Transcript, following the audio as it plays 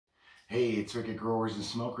Hey, it's Rick at Growers and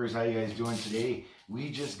Smokers. How you guys doing today? We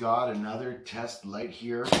just got another test light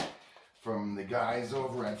here from the guys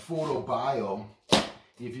over at PhotoBio.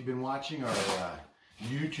 If you've been watching our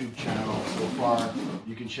YouTube channel so far,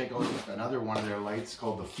 you can check out another one of their lights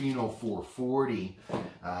called the Pheno 440,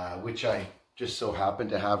 which I just so happen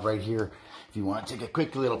to have right here. If you want to take a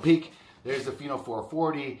quick little peek, there's the Pheno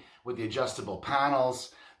 440 with the adjustable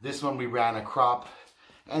panels. This one we ran a crop,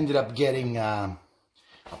 ended up getting a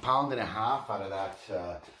pound and a half out of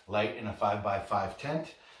that light in a 5x5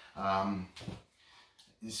 tent.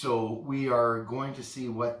 So we are going to see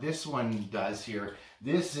what this one does here.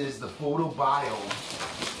 This is the PhotoBio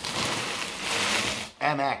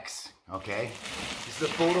MX, okay? This is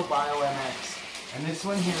the PhotoBio MX, and this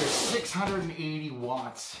one here is 680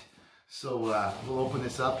 watts. So we'll open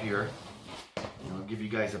this up here, and I'll give you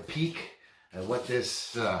guys a peek at what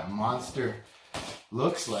this monster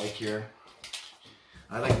looks like here.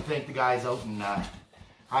 I'd like to thank the guys out in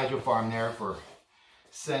Hydro Farm there for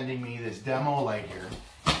sending me this demo light here.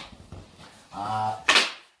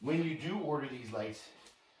 When you do order these lights,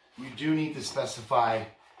 you do need to specify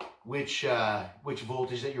which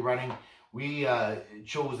voltage that you're running. We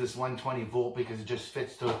chose this 120 volt because it just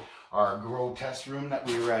fits to our grow test room that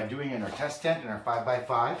we were doing in our test tent in our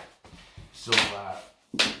 5x5. So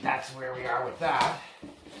that's where we are with that.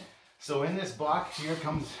 So in this box here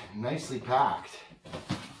comes nicely packed.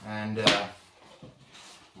 And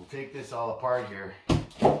we'll take this all apart here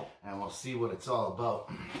and we'll see what it's all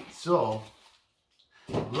about. So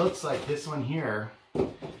looks like this one here,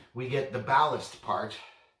 we get the ballast part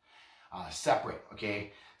separate,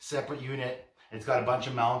 okay? Separate unit. It's got a bunch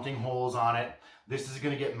of mounting holes on it. This is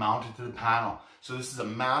going to get mounted to the panel. So this is a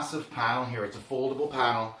massive panel here. It's a foldable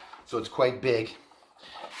panel, so it's quite big.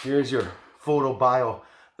 Here's your PhotoBio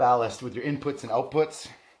ballast with your inputs and outputs.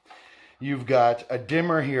 You've got a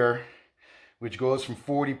dimmer here, which goes from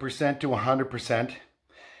 40% to 100%.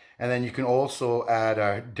 And then you can also add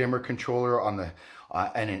a dimmer controller on the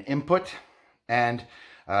and an input. And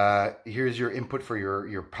here's your input for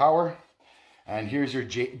your power. And here's your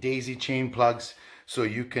daisy chain plugs, so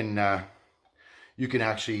you can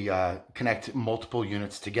actually connect multiple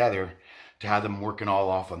units together to have them working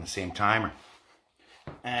all off on the same timer.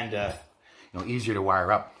 And you know, easier to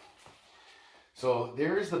wire up. So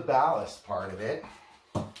there's the ballast part of it.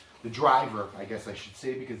 The driver, I guess I should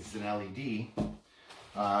say, because it's an LED.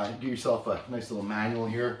 Give yourself a nice little manual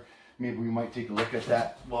here. Maybe we might take a look at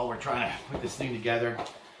that while we're trying to put this thing together.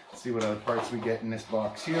 See what other parts we get in this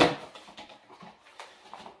box here.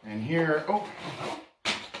 And here,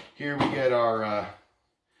 here we get our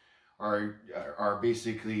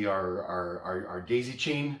basically our daisy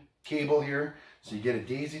chain cable here. So you get a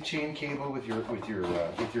daisy chain cable with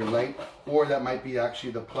your light, or that might be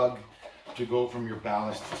actually the plug to go from your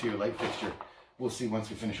ballast to your light fixture. We'll see once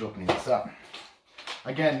we finish opening this up.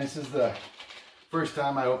 Again, this is the first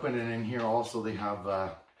time I opened it. In here also they have,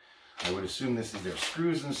 I would assume this is their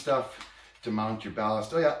screws and stuff to mount your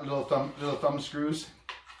ballast. Oh yeah, little thumb screws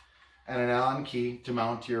and an Allen key to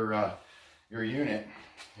mount your unit.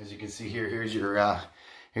 As you can see here, here's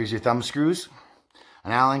your thumb screws,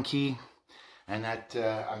 an Allen key. And that,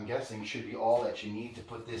 I'm guessing, should be all that you need to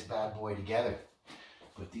put this bad boy together.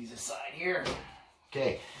 Put these aside here.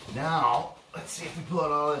 Okay, now, let's see if we pull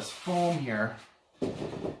out all this foam here.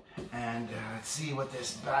 And let's see what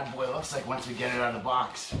this bad boy looks like once we get it out of the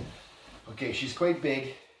box. Okay, she's quite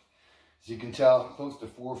big. As you can tell, close to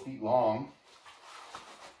 4 feet long.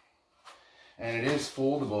 And it is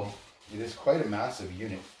foldable. It is quite a massive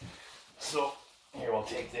unit. So, here, we'll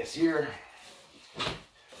take this here.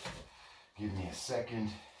 Give me a second,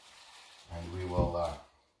 and we will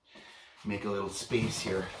make a little space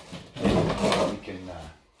here. We can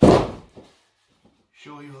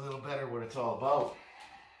show you a little better what it's all about.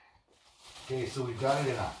 Okay, so we've got it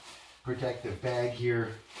in a protective bag here.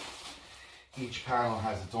 Each panel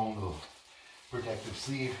has its own little protective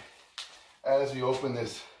sleeve. As we open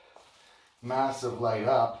this massive light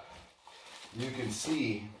up, you can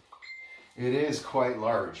see it is quite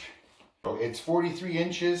large. It's 43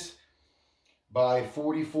 inches by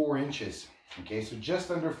 44 inches. Okay, so just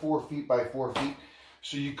under 4 feet by 4 feet.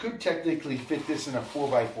 So you could technically fit this in a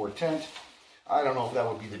 4x4 tent. I don't know if that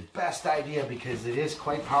would be the best idea because it is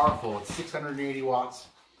quite powerful. It's 680 watts.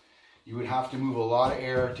 You would have to move a lot of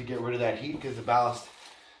air to get rid of that heat because the ballast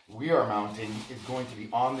we are mounting is going to be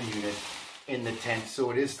on the unit in the tent.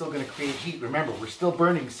 So it is still going to create heat. Remember, we're still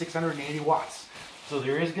burning 680 watts. So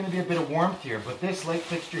there is going to be a bit of warmth here. But this light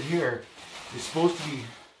fixture here is supposed to be,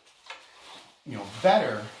 you know,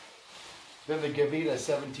 better than the Gavita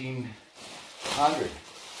 1700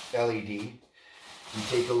 LED. you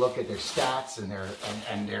take a look at their stats and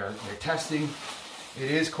their testing, it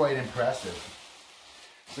is quite impressive.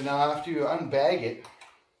 So now after you unbag it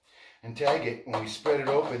and tag it, when we spread it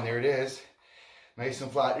open, there it is, nice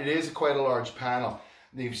and flat. It is quite a large panel.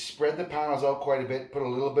 They've spread the panels out quite a bit, put a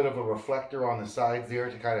little bit of a reflector on the sides there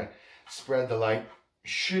to kind of spread the light.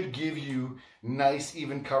 Should give you nice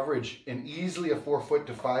even coverage and easily a 4 foot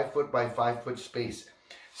to 5 foot by 5 foot space.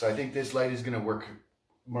 So I think this light is going to work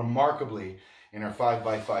remarkably in our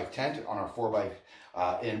 5x5 tent, on our 4x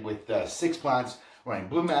and with 6 plants, running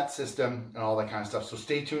blue mat system and all that kind of stuff. So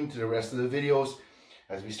stay tuned to the rest of the videos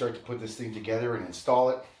as we start to put this thing together and install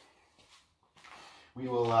it. We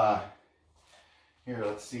will, here,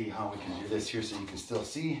 let's see how we can do this here so you can still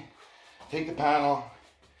see. Take the panel,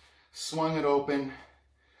 swung it open.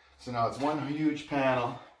 So now it's one huge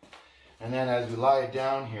panel. And then as we lie it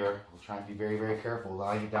down here, we'll try and be very, very careful.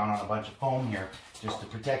 Lie it down on a bunch of foam here just to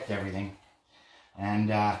protect everything. And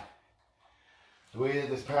the way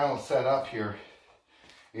that this panel is set up here,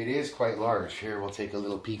 it is quite large. Here, we'll take a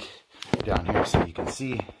little peek down here so you can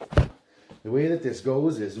see. The way that this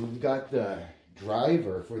goes is we've got the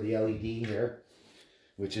driver for the LED there,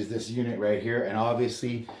 which is this unit right here. And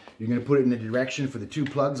obviously, you're going to put it in the direction for the 2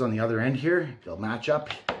 plugs on the other end here. They'll match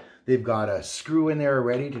up. They've got a screw in there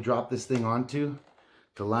ready to drop this thing onto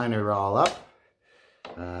to line it all up.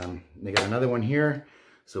 They got another one here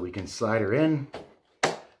so we can slide her in.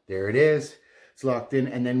 There it is. It's locked in.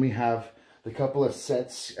 And then we have the couple of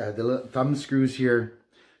sets, the thumb screws here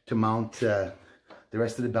to mount the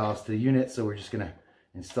rest of the valves to the unit. So we're just going to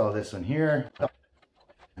install this one here.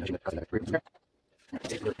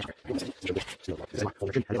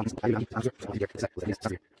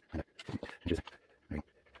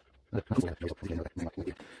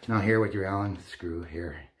 Now here with your Allen screw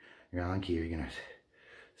here, your Allen key, you're going to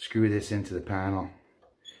screw this into the panel.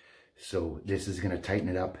 So this is going to tighten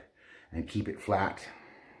it up and keep it flat.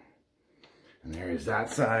 And there is that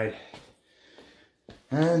side.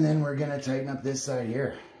 And then we're going to tighten up this side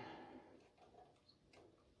here.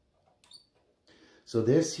 So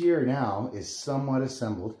this here now is somewhat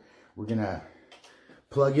assembled. We're going to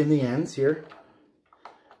plug in the ends here.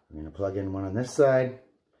 I'm going to plug in one on this side.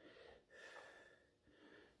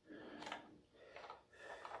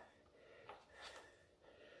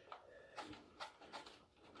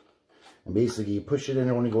 And basically you push it in,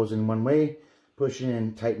 it only goes in one way. Push it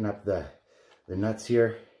in, tighten up the nuts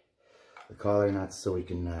here, the collar nuts, so we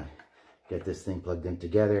can get this thing plugged in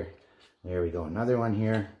together. There we go, another one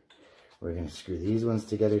here. We're going to screw these ones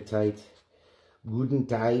together tight, good and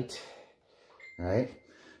tight. All right,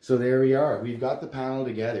 so there we are. We've got the panel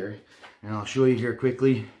together, and I'll show you here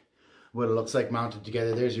quickly what it looks like mounted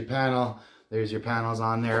together. There's your panel, there's your panels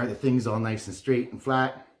on there. The thing's all nice and straight and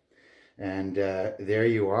flat. And there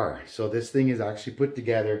you are. So this thing is actually put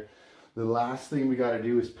together. The last thing we got to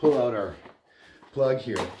do is pull out our plug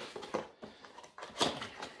here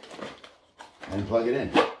and plug it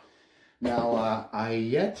in. Now I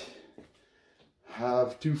yet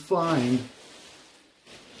have to find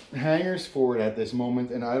hangers for it at this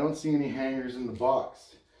moment, and I don't see any hangers in the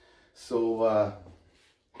box. So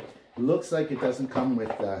looks like it doesn't come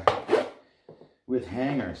with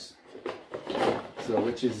hangers. So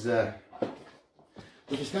which is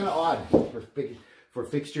kind of odd for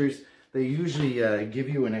fixtures. They usually give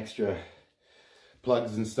you an extra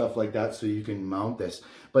plugs and stuff like that so you can mount this.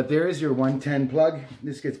 But there is your 110 plug.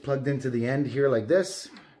 This gets plugged into the end here like this.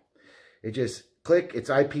 It just click. It's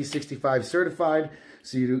IP65 certified,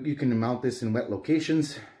 so you can mount this in wet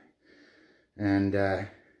locations. And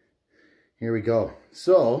here we go.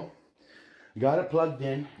 So we got it plugged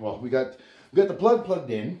in. Well, we got the plug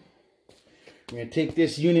plugged in. We're going to take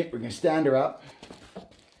this unit, we're going to stand her up,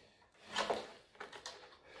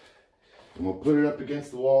 and we'll put it up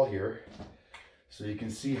against the wall here so you can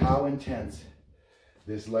see how intense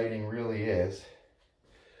this lighting really is.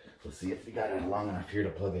 We'll see if we got it long enough here to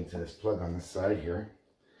plug into this plug on this side here.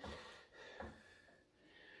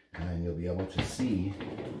 And then you'll be able to see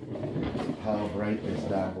how bright this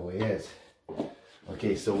bad boy is.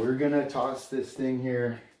 Okay, so we're going to toss this thing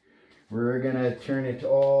here. We're going to turn it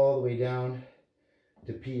all the way down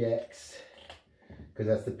to PX, because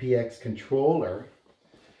that's the PX controller.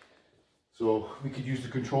 So we could use the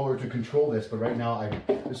controller to control this, but right now I'm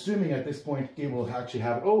assuming at this point it will actually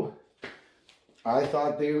have it. Oh, I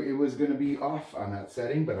thought it was going to be off on that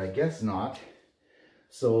setting, but I guess not.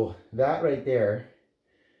 So that right there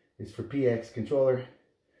is for PX controller.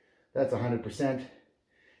 That's 100%,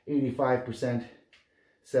 85%,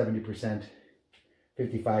 70%,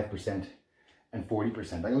 55%, and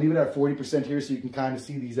 40%. I'm going to leave it at 40% here so you can kind of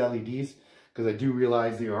see these LEDs, because I do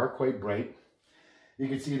realize they are quite bright. You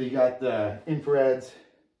can see they got the infrareds,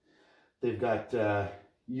 they've got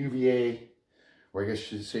UVA, or I guess I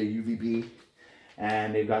should say UVB,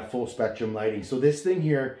 and they've got full spectrum lighting. So this thing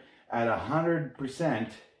here at 100%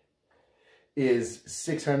 is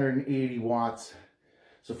 680 watts.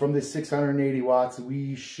 So from this 680 watts,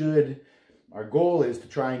 our goal is to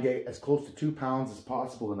try and get as close to 2 pounds as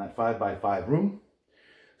possible in that 5x5 room.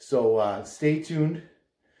 So stay tuned.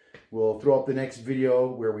 We'll throw up the next video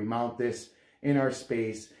where we mount this in our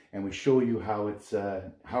space and we show you how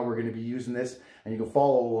we're going to be using this, and you can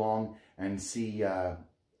follow along and see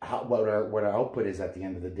what our output is at the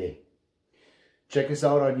end of the day. Check us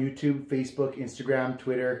out on YouTube, Facebook, Instagram,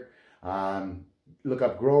 Twitter. Look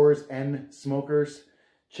up Growers and Smokers.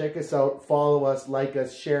 Check us out, follow us, like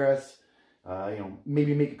us, share us.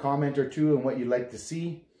 Maybe make a comment or two on what you'd like to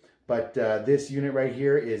see. But this unit right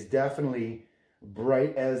here is definitely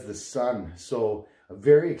bright as the sun. So I'm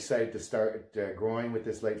very excited to start growing with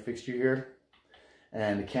this light fixture here.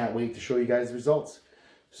 And I can't wait to show you guys the results.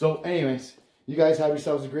 So anyways, you guys have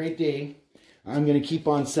yourselves a great day. I'm going to keep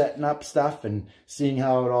on setting up stuff and seeing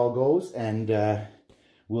how it all goes. And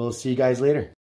we'll see you guys later.